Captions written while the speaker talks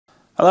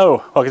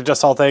Hello, welcome to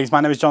Just All Things. My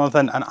name is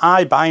Jonathan and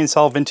I buy and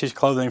sell vintage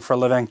clothing for a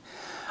living.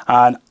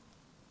 And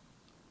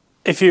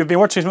if you've been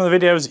watching some of the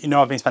videos, you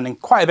know I've been spending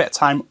quite a bit of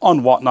time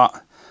on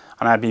Whatnot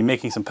and I've been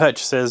making some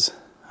purchases.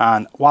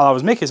 And while I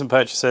was making some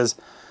purchases,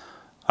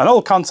 an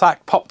old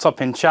contact popped up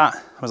in chat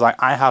and was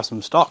like, I have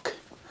some stock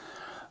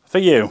for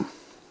you.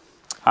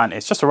 And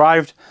it's just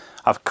arrived.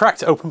 I've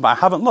cracked it open, but I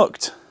haven't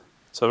looked.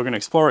 So we're going to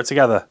explore it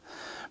together.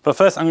 But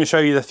first I'm going to show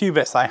you the few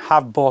bits that I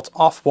have bought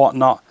off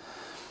Whatnot.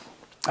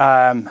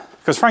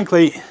 Because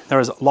frankly, there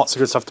is lots of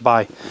good stuff to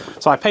buy.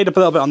 So I paid up a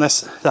little bit on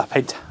this.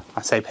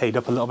 I say paid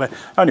up a little bit.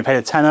 I only paid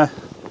a tenner,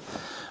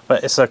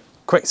 but it's a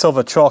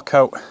Quicksilver chalk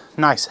coat,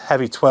 nice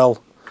heavy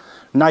twill,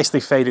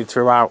 nicely faded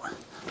throughout.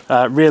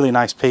 Really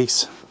nice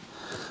piece.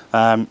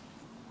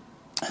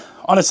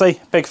 Honestly,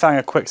 big fan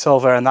of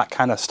Quicksilver and that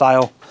kind of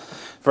style.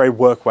 Very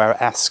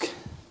workwear-esque.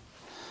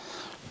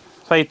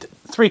 Paid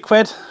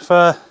 £3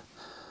 for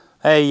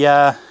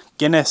a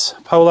Guinness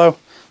polo.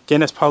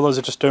 Guinness polos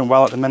are just doing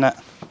well at the minute.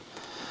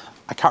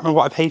 I can't remember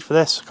what I paid for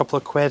this, a couple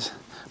of quid,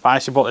 but I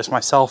actually bought this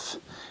myself.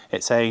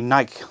 It's a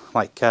Nike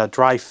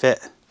dry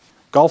fit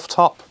golf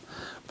top,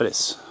 but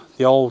it's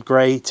the old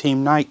grey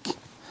Team Nike.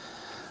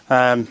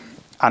 And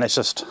it's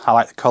just, I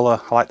like the colour,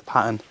 I like the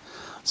pattern.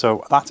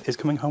 So that is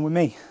coming home with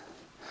me.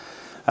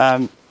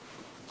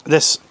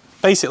 This,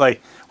 basically,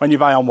 when you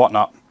buy on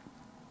Whatnot,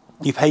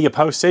 you pay your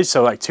postage,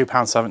 so like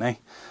 £2.70,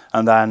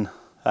 and then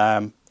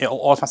it'll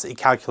automatically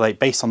calculate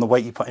based on the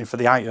weight you put in for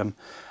the item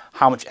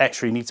how much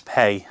extra you need to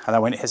pay, and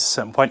then when it hits a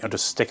certain point, you'll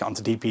just stick it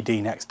onto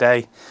DPD next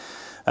day.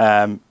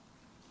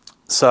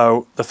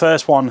 So the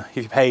first one, if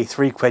you pay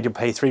 £3, you'll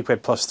pay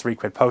 £3 plus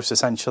 £3 post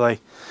essentially,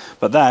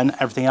 but then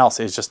everything else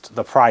is just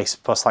the price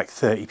plus like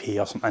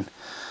 30p or something.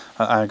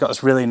 I got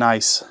this really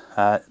nice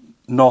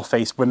North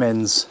Face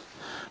women's,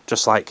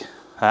 just like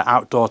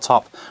outdoor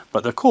top,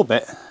 but the cool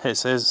bit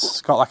is it's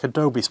got like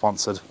Adobe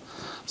sponsored,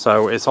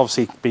 so it's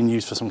obviously been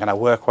used for some kind of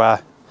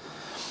workwear.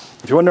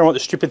 If you're wondering what the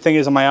stupid thing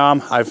is on my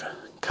arm, I've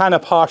kind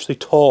of partially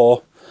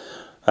tore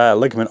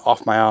ligament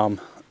off my arm,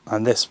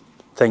 and this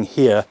thing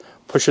here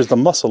pushes the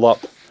muscle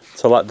up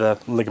to let the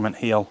ligament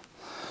heal.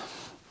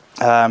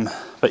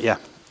 But yeah,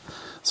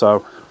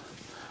 so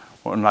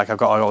like I've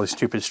got all these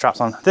stupid straps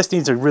on. This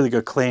needs a really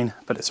good clean,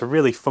 but it's a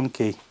really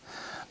funky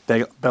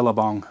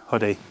Billabong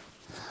hoodie,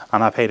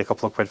 and I paid a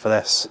couple of quid for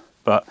this,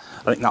 but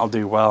I think that'll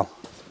do well.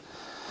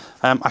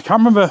 I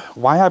can't remember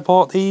why I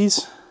bought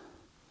these.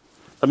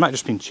 They might have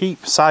just been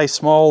cheap. Size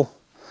small,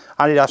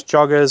 Adidas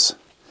joggers.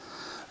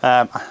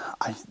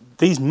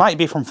 These might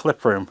be from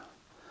Flip Room.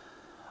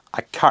 I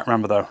can't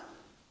remember though.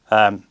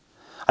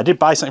 I did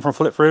buy something from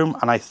Flip Room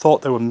and I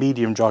thought they were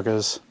medium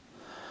joggers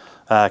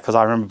because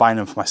I remember buying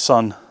them for my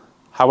son.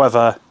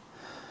 However,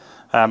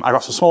 I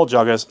got some small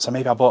joggers, so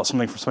maybe I bought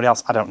something from somebody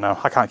else. I don't know.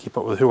 I can't keep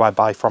up with who I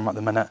buy from at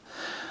the minute.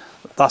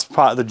 That's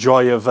part of the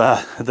joy of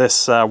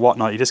this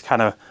Whatnot. You just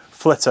kind of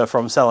flitter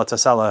from seller to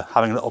seller,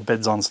 having little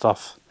bids on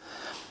stuff.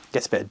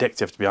 Gets a bit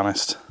addictive, to be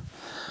honest.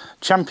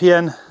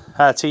 Champion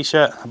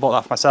t-shirt, I bought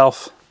that for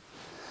myself.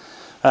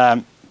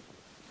 I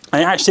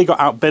actually got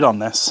outbid on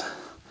this.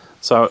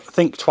 So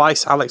Think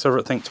Twice, Alex over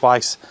at Think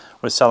Twice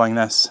was selling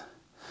this.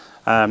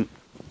 I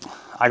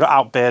got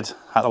outbid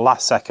at the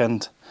last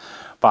second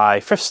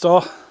by Thrift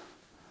Store,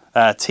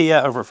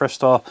 Tia over at Thrift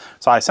Store.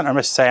 So I sent her a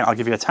message saying I'll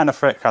give you a tenner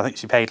for it. I think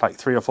she paid like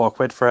 £3 or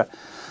 £4 for it.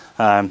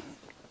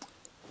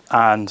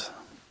 And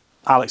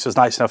Alex was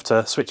nice enough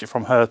to switch it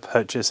from her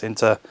purchase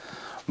into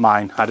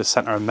mine. I just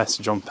sent her a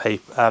message on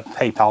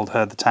PayPal'd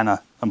her the tenner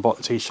and bought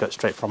the t-shirt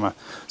straight from her.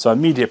 So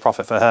immediate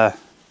profit for her.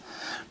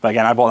 But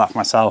again, I bought that for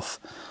myself.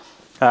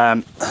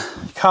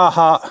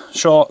 Carhartt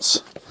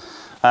shorts.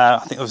 I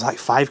think it was like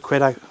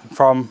 £5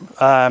 from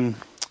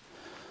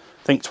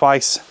Think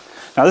Twice.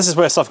 Now this is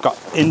where stuff got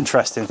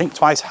interesting. Think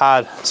Twice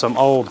had some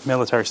old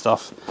military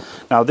stuff.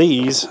 Now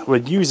these were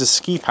used as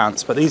ski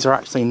pants, but these are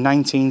actually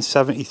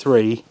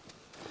 1973.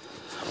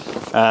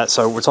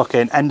 So we're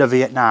talking end of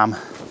Vietnam.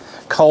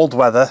 Cold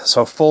weather,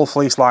 so full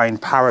fleece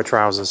lined para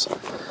trousers.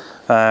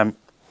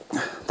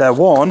 They're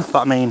worn,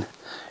 but I mean,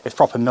 it's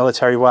proper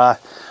military wear.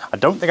 I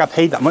don't think I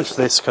paid that much for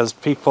this because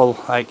people,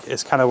 like,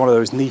 it's kind of one of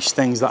those niche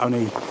things that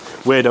only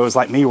weirdos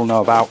like me will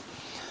know about.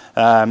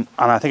 And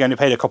I think I only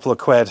paid a couple of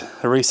quid.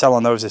 The resale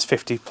on those is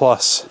 50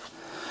 plus.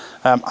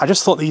 I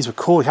just thought these were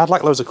cool. He had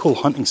like loads of cool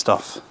hunting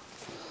stuff.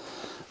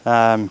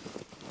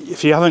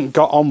 If you haven't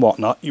got on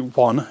Whatnot, you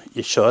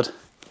should,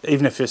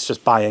 even if it's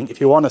just buying.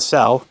 If you want to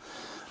sell,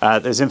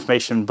 there's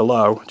information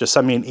below. Just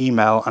send me an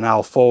email and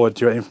I'll forward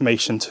your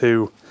information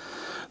to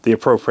the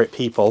appropriate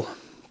people.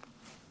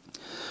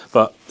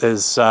 But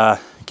there's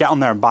get on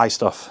there and buy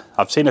stuff.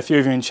 I've seen a few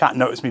of you in chat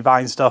notice me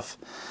buying stuff,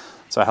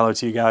 so hello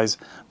to you guys.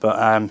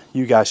 But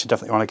you guys should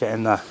definitely want to get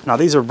in there. Now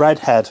these are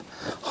Redhead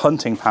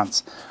hunting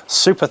pants,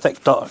 super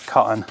thick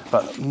cotton,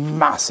 but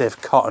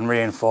massive cotton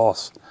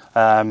reinforced,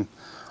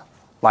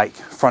 like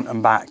front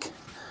and back,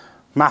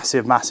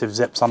 massive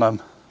zips on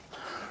them.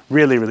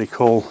 Really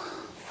cool.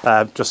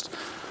 Just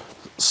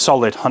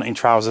solid hunting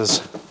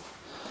trousers.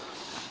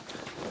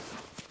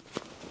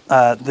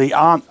 They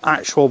aren't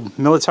actual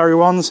military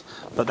ones,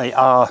 but they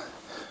are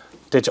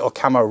digital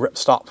camo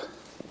ripstop,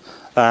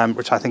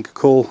 which I think are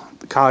cool.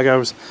 The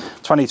cargos,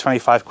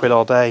 20-25 quid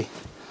all day.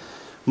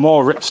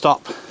 More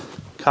ripstop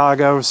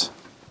cargos.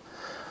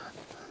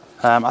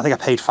 I think I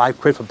paid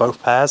 5 quid for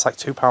both pairs, like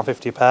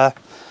 £2.50 a pair.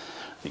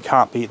 You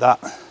can't beat that.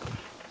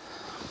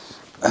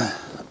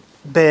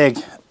 Big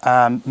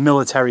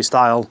military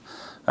style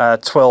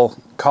twill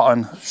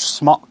cotton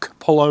smock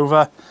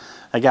pullover.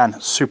 Again,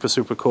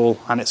 super cool,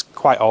 and it's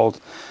quite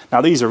old.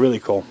 Now these are really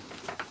cool.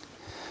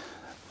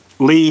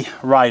 Lee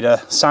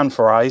Ryder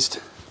Sanforized.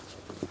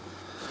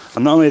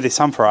 And not only are they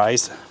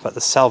Sanforized, but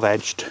they're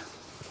self-edged.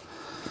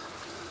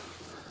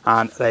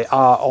 And they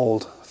are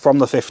old, from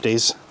the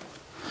 50s.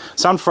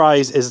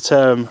 Sanforized is a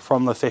term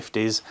from the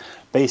 50s.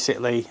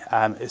 Basically,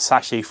 it's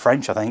actually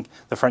French, I think.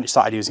 The French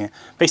started using it.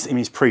 Basically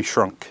means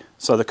pre-shrunk.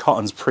 So the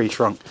cotton's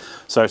pre-shrunk,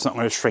 so it's not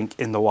going to shrink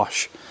in the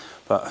wash.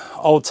 But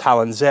old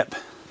Talon zip.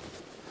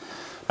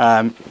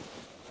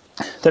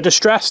 They're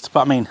distressed,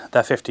 but I mean,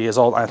 they're 50 years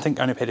old. I think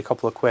I only paid a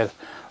couple of quid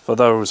for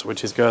those,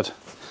 which is good.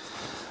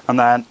 And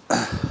then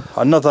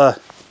another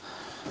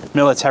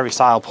military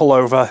style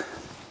pullover.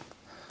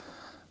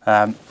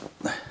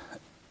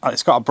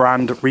 It's got a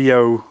brand,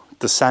 Rio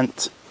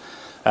Descent.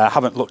 I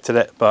haven't looked at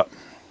it, but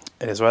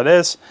it is what it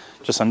is.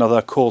 Just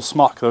another cool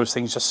smock. Those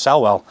things just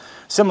sell well.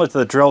 Similar to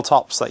the drill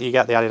tops that you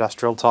get, the Adidas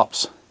drill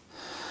tops.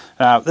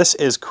 Now, this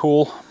is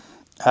cool.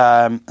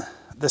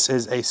 This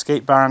is a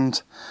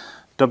skateband,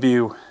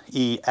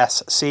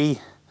 WESC,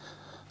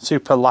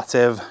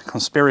 Superlative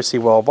Conspiracy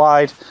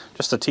Worldwide.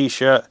 Just a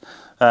t-shirt.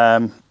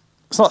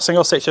 It's not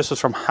single stitch, this was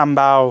from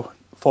Hambao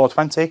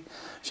 420.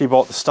 She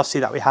bought the Stussy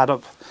that we had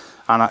up,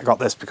 and I got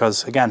this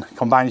because, again,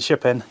 combined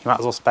shipping, you might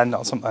as well spend it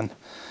on something.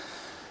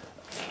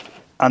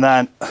 And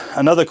then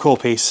another cool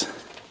piece,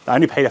 I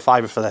only paid a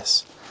 £5 for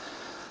this.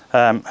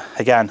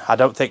 Again, I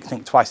don't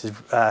think twice is,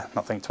 I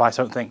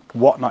don't think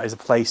Whatnot is a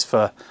place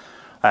for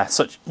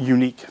such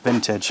unique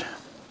vintage.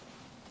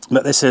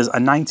 But this is a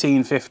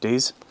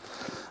 1950s,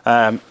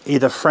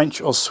 either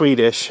French or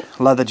Swedish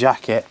leather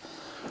jacket,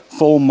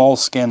 full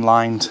moleskin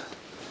lined.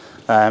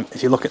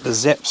 If you look at the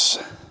zips,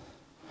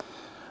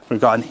 we've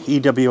got an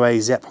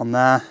EWA zip on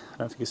there. I don't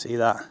know if you can see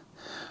that.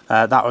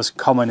 That was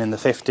common in the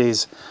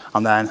 50s.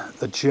 And then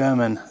the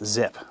German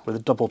zip with a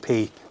double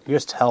P. You can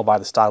just tell by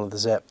the style of the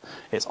zip,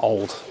 it's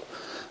old.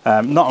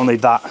 Not only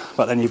that,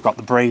 but then you've got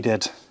the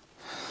braided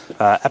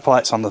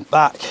epaulets on the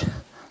back,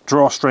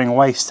 drawstring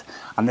waist,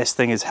 and this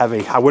thing is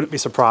heavy. I wouldn't be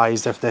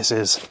surprised if this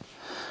is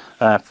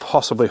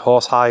possibly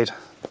horsehide.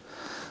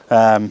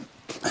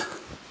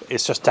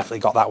 It's just definitely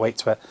got that weight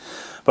to it.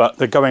 But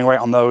the going rate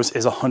on those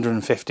is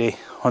 150,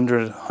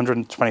 100,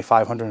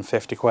 125,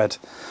 150 quid.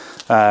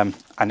 And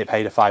it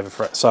paid a £5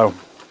 for it. So,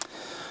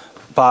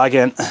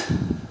 bargain.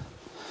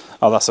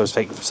 Oh, that's those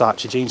fake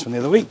Versace jeans from the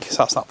other week. So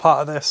that's not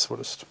part of this. We'll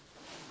just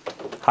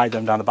hide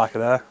them down the back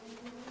of there.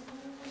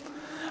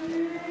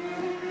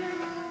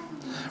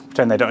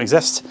 Pretend they don't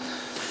exist.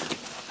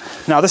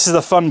 Now, this is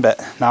the fun bit.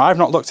 Now, I've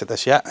not looked at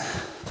this yet.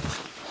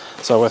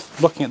 So we're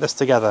looking at this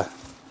together.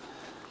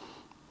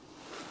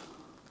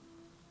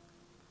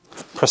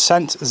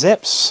 Percent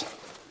zips.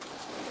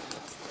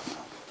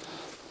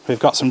 We've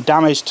got some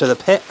damage to the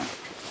pit,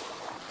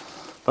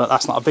 but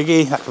that's not a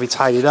biggie. That can be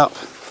tidied up.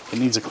 It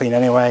needs a clean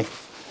anyway.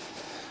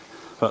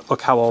 But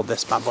look how old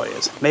this bad boy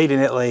is. Made in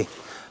Italy,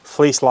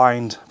 fleece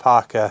lined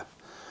Parker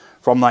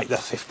from like the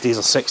 50s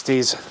or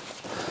 60s,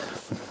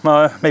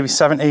 maybe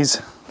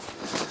 70s.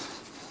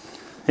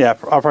 Yeah,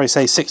 I'll probably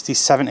say 60s,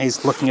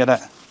 70s looking at it.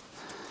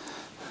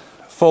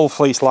 Full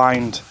fleece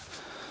lined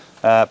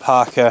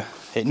Parker.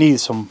 It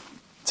needs some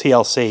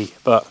TLC,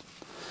 but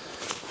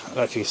I don't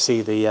know if you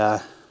see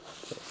the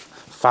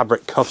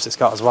fabric cuffs it's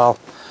got as well.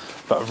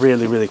 But a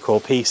really cool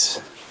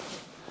piece.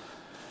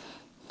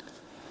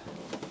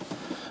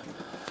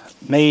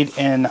 Made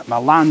in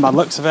Milan by the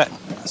looks of it.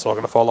 It's all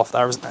going to fall off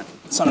there, isn't it?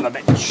 Son of a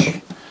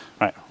bitch.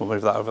 Right, we'll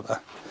move that over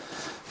there.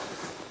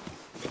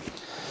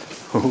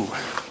 Ooh.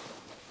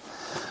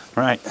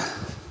 Right.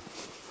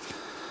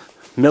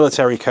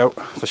 Military coat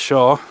for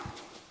sure.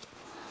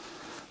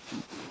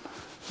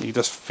 You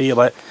just feel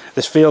it.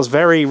 This feels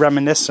very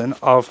reminiscent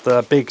of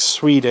the big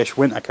Swedish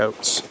winter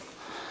coats.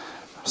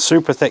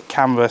 Super thick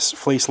canvas,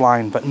 fleece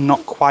lined, but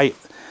not quite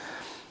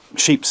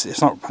sheep's.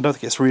 It's not. I don't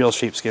think it's real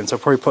sheepskin, so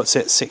it probably puts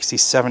it 60s,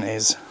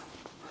 70s.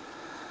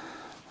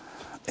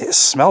 It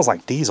smells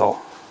like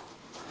diesel.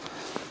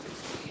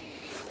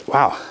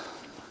 Wow.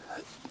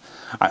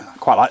 I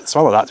quite like the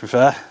smell of that, to be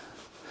fair.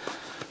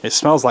 It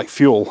smells like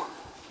fuel.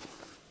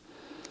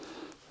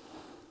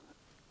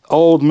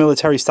 Old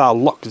military style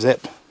lock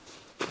zip.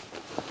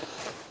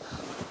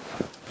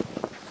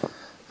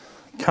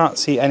 Can't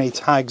see any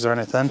tags or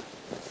anything.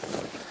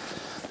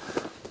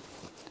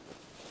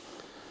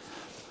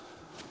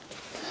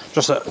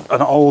 Just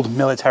an old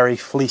military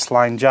fleece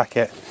lined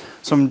jacket.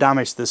 Some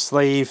damage to the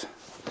sleeve,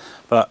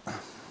 but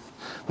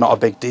not a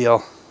big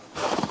deal.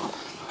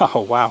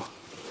 Oh wow.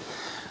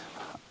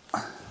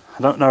 I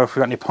don't know if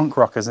we've got any punk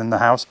rockers in the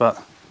house,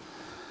 but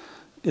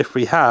if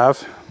we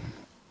have,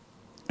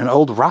 An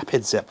old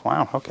Rapid zip,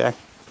 wow, okay.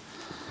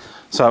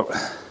 So,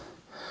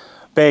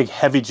 big,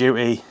 heavy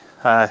duty,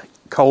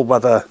 cold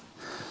weather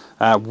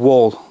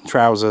wool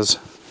trousers.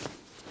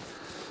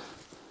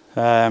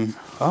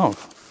 Oh.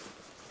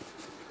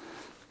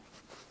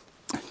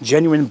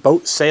 Genuine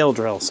boat sail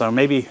drill, so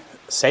maybe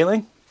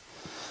sailing?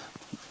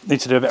 Need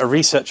to do a bit of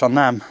research on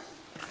them.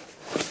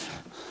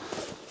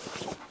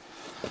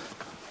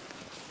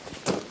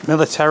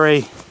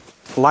 Military,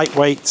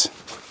 lightweight.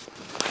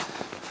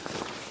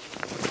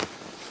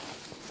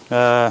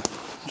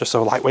 Just a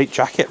lightweight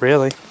jacket,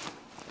 really.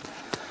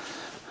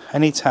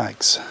 Any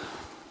tags?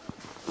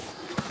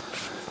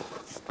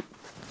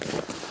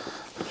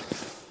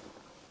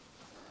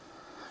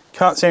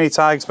 Can't see any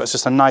tags, but it's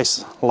just a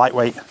nice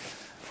lightweight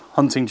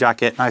hunting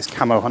jacket, nice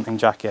camo hunting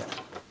jacket.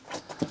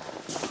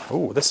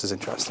 Oh, this is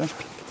interesting.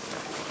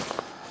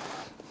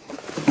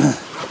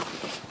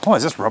 Oh,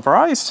 is this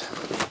rubberized?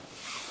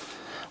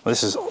 Well,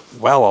 this is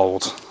well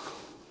old.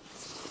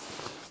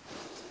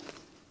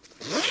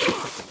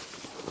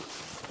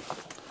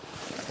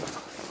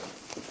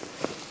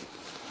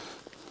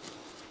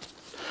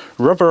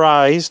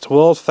 Rubberized,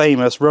 world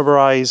famous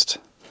rubberized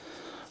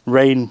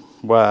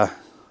rainwear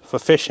for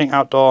fishing,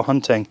 outdoor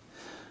hunting,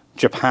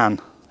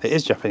 Japan. It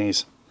is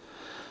Japanese.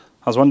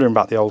 I was wondering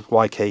about the old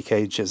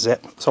YKK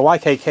zip. So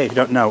YKK, if you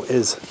don't know,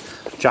 is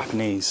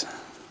Japanese.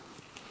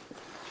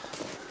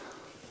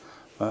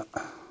 But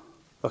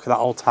look at that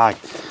old tag.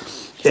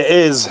 It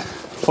is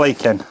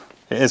flaking.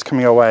 It is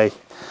coming away.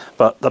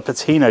 But the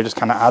patina just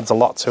kind of adds a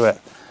lot to it.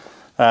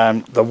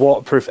 The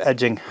waterproof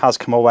edging has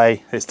come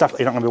away. It's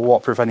definitely not going to be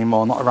waterproof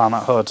anymore, not around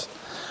that hood.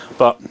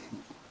 But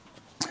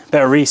a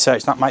bit of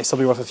research, that might still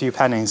be worth a few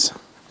pennies.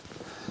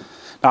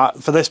 Now,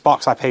 for this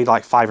box, I paid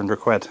like 500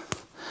 quid.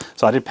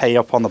 So I did pay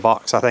up on the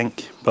box, I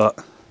think.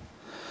 But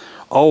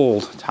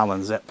old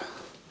Talon zip.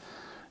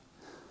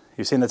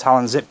 You've seen the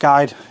Talon zip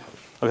guide?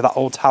 Look at that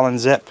old Talon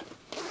zip.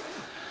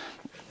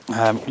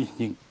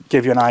 You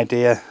give you an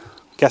idea.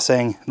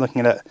 Guessing,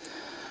 looking at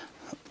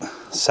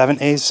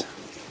 70s.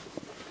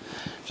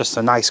 Just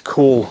a nice,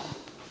 cool,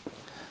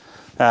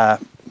 like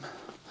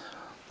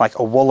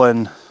a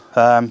woolen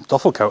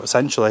duffel coat,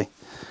 essentially.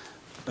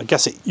 I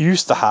guess it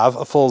used to have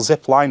a full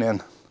zip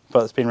lining,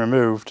 but it's been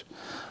removed.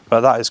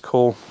 But that is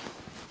cool.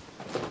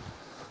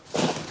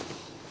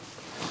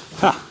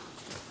 Ha!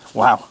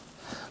 Wow.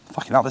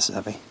 Fucking hell, this is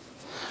heavy.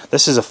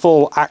 This is a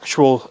full,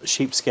 actual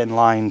sheepskin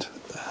lined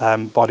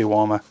body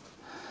warmer.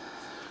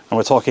 And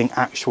we're talking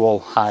actual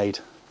hide.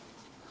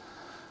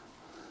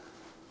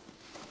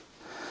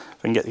 If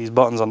I can get these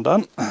buttons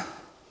undone.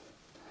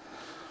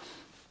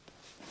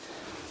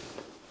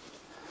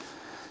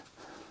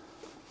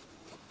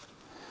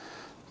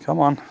 Come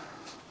on.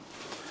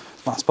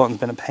 Last button's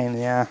been a pain in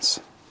the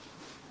ass.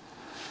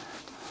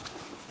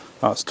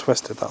 Oh, it's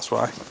twisted, that's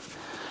why.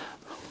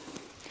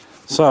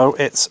 So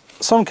it's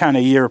some kind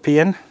of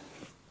European.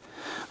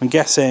 I'm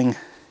guessing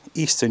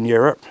Eastern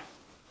Europe.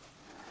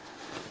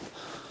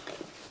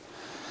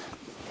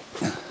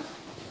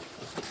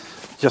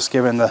 Just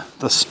given the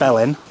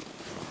spelling.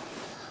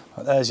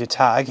 But there's your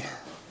tag.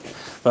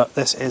 But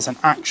this is an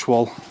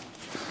actual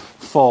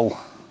full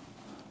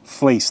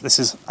fleece. This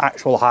is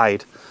actual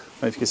hide. I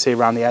don't know if you can see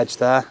around the edge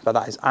there, but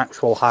that is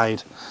actual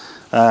hide.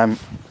 Going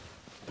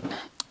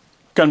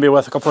to be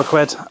worth a couple of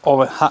quid.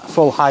 All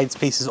full hides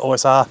pieces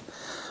always are.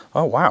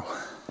 Oh wow,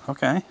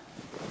 okay.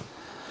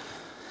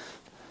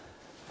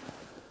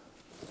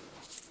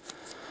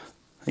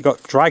 It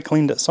got dry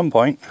cleaned at some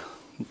point.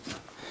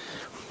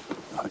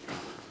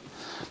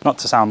 Not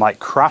to sound like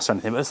crass or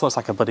anything, but this looks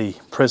like a bloody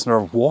prisoner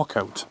of war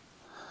coat.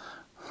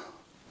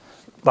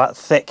 That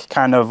thick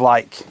kind of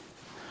like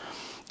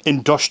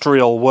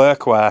industrial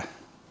workwear.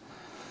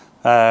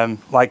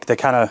 Like the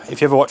kind of,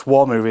 if you ever watch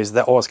war movies,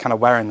 they're always kind of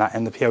wearing that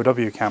in the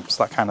POW camps,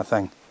 that kind of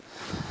thing.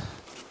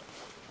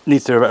 Need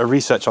to do a bit of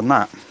research on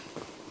that.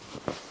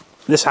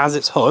 This has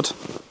its hood.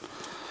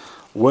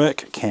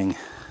 Work King.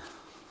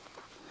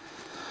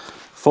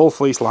 Full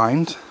fleece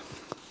lined.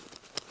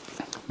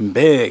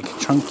 Big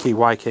chunky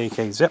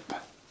YKK zip.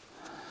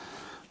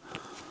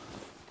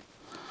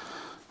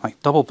 Like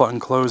double button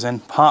closing,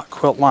 part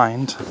quilt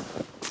lined.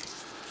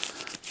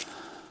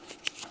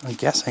 I'm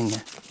guessing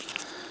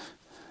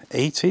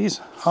 80s.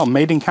 Oh,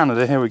 made in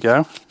Canada, here we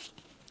go.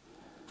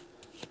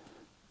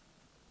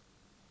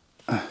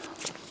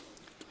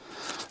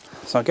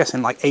 So I'm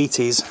guessing like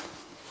 80s.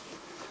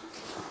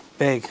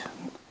 Big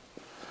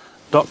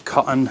duck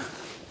cotton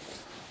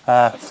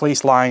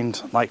fleece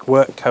lined like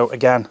work coat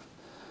again.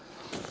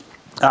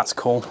 That's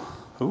cool.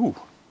 Ooh.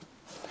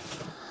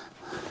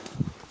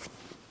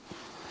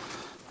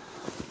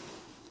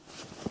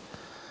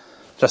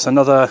 Just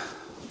another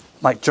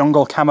like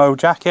jungle camo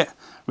jacket.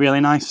 Really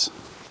nice.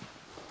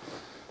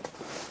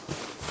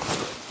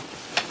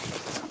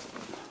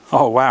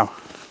 Oh wow.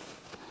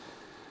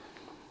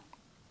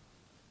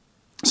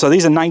 So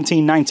these are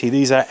 1990.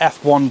 These are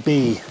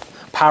F1B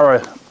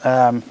para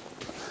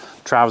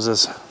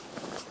trousers.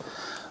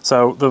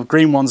 So the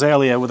green ones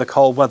earlier were the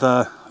cold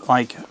weather,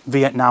 like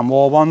Vietnam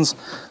War ones.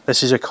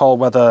 This is your cold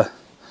weather,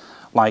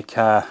 like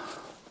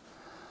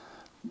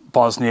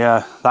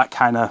Bosnia, that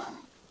kind of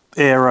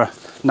era,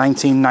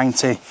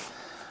 1990,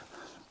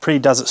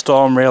 pre-Desert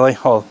Storm really.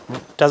 Oh,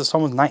 Desert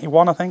Storm was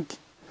 91, I think.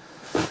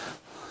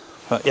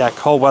 But yeah,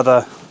 cold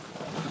weather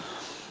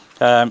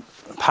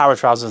power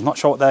trousers, not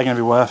sure what they're going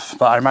to be worth,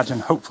 but I imagine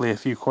hopefully a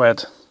few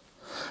quid.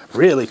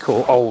 Really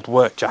cool old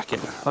work jacket,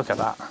 look at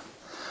that.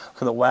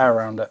 Look at the wear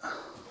around it,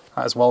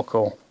 that is well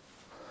cool.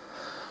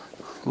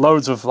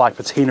 Loads of like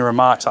patina and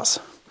marks, that's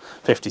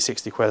 50,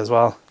 60 quid as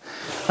well.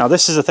 Now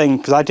this is the thing,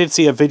 because I did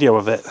see a video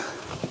of it.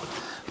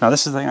 Now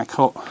this is the thing that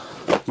caught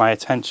my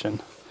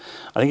attention.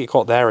 I think it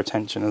caught their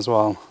attention as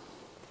well.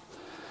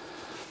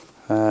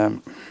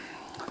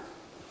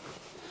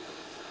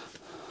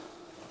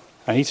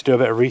 I need to do a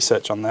bit of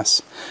research on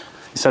this.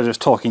 Instead of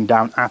just talking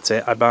down at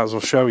it, I might as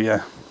well show you.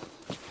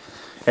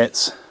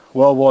 It's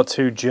World War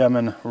II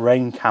German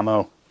rain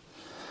camo.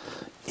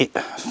 It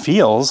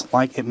feels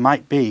like it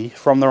might be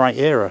from the right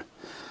era.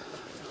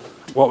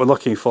 What we're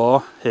looking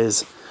for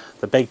is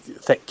the big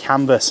thick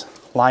canvas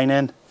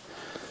lining,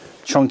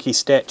 chunky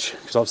stitch,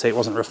 because obviously it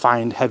wasn't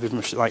refined heavy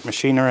like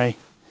machinery.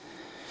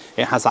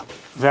 It has that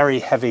very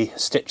heavy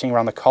stitching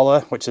around the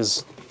collar, which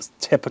is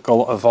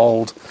typical of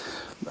old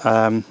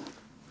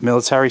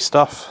military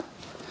stuff.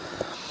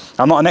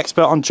 I'm not an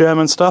expert on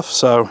German stuff,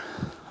 so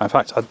in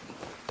fact I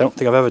don't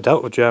think I've ever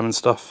dealt with German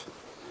stuff.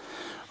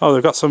 Oh,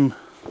 they've got some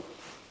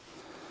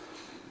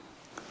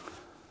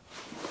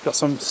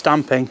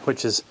stamping,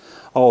 which is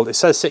old. It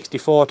says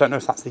 64, I don't know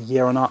if that's the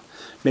year or not.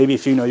 Maybe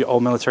if you know your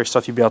old military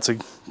stuff you'd be able to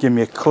give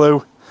me a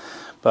clue,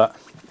 but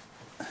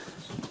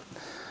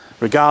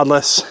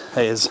regardless,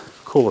 it is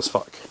cool as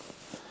fuck.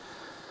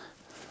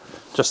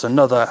 Just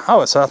another,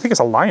 oh, I think it's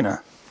a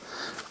liner.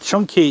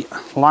 Chunky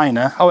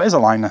liner. Oh, it is a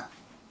liner.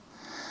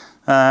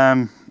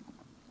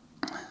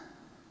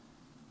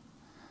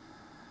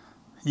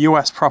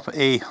 US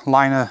property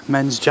liner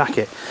men's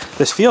jacket.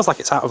 This feels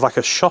like it's out of like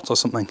a shot or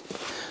something.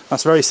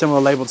 That's very similar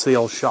label to the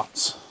old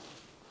shots.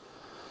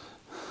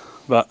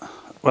 But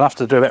we'll have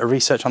to do a bit of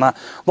research on that.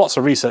 Lots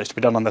of research to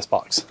be done on this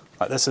box.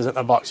 Like this isn't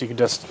a box you can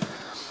just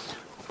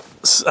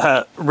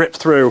rip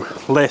through,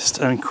 list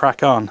and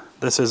crack on.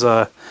 This is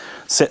a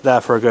sit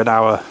there for a good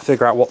hour,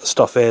 figure out what the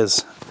stuff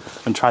is,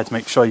 and try to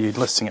make sure you're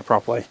listing it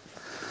properly.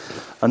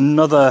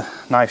 Another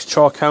nice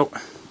chalk coat.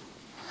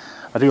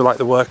 I do like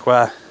the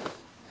workwear.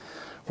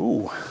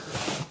 Ooh,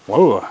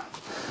 whoa,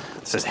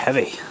 this is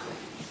heavy.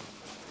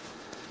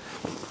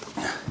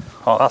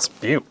 Oh, that's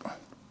beaut.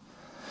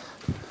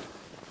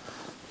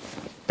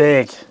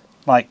 Big,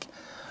 like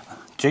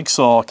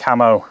jigsaw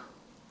camo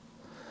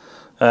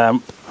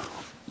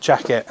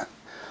jacket.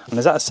 And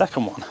is that a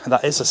second one?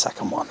 That is a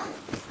second one.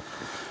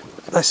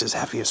 This is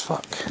heavy as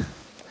fuck.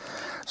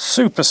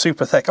 Super,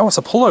 super thick. Oh, it's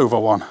a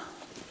pullover one.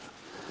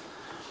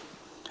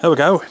 Here we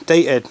go,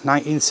 dated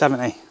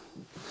 1970.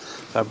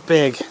 So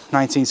big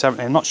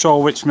 1970. I'm not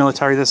sure which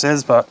military this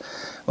is, but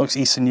it looks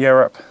Eastern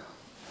Europe.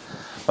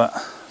 But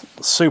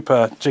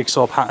super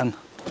jigsaw pattern.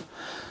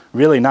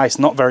 Really nice,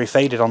 not very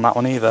faded on that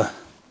one either.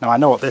 Now I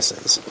know what this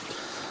is.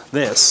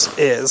 This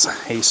is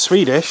a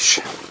Swedish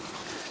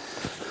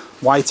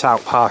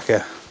whiteout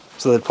parka.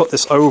 So they put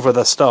this over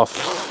the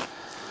stuff.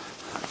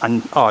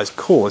 And oh, it's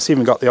cool. It's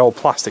even got the old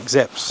plastic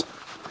zips.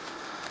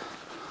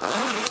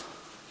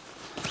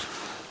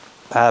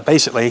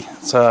 Basically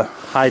to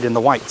hide in the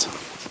white.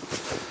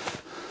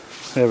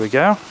 There we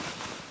go.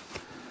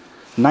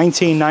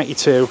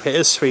 1992. It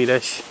is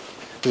Swedish.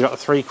 We've got the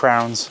 3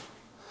 crowns.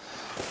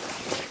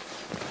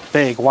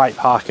 Big white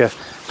parka.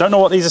 Don't know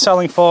what these are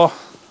selling for.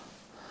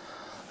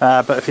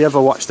 But if you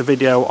ever watch the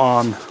video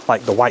on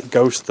like the White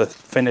Ghost, the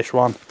Finnish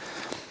one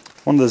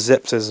of the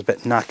zips is a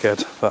bit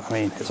knackered, but I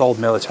mean, it's old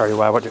military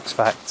wear, what do you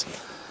expect?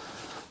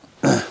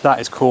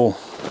 That is cool.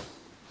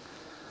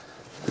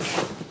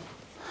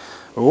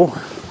 Oh,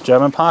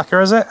 German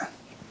parka, is it?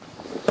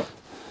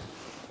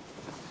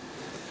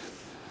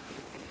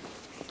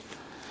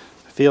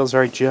 Feels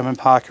very German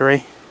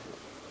parkery.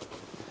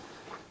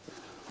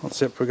 What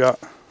zip we got?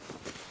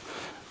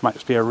 Might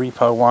just be a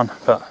repo one,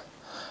 but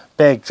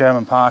big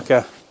German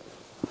parka.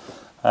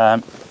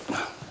 Then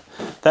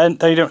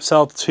they don't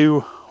sell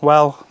too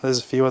well. There's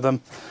a few of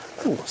them.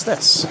 Ooh, what's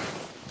this?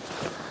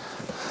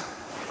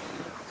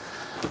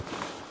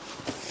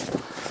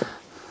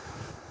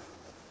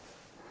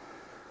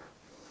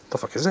 The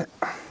fuck is it?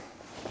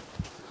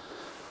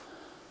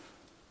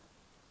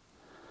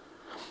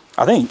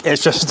 I think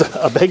it's just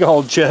a big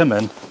old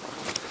German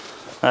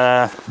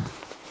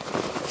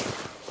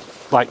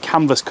like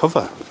canvas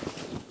cover.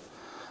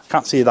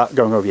 Can't see that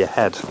going over your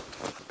head.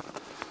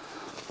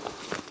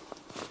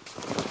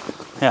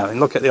 Yeah, I mean,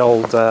 look at the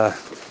old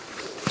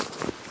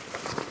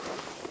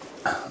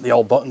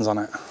buttons on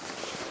it.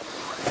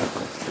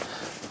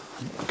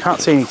 Can't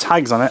see any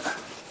tags on it.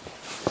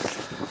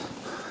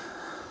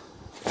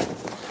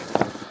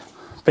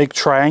 Big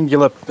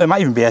triangular, it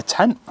might even be a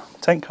tent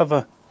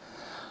cover.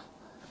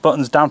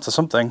 Buttons down to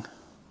something.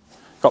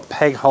 Got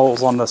peg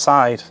holes on the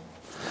side.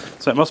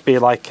 So it must be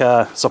like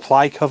a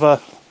supply cover,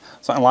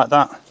 something like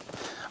that.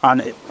 And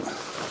it,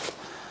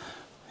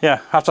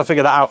 yeah, I have to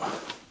figure that out.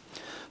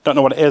 Don't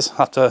know what it is. I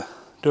have to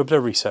do a bit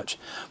of research.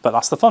 But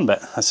that's the fun bit.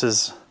 This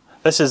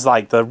is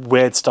like the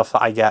weird stuff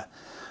that I get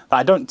that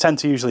I don't tend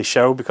to usually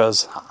show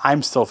because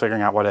I'm still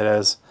figuring out what it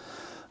is.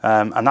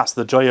 And that's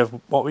the joy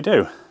of what we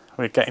do.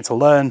 We're getting to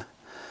learn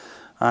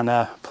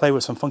and play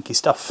with some funky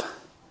stuff.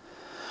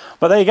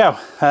 But there you go.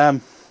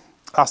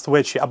 That's the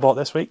weird shit I bought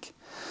this week.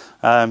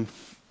 I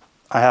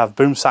have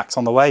boom sacks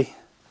on the way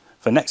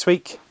for next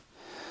week.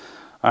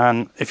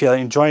 And if you're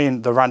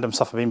enjoying the random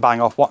stuff I've been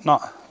buying off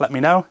Whatnot, let me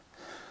know.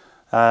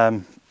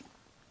 And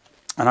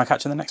I'll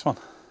catch you in the next one.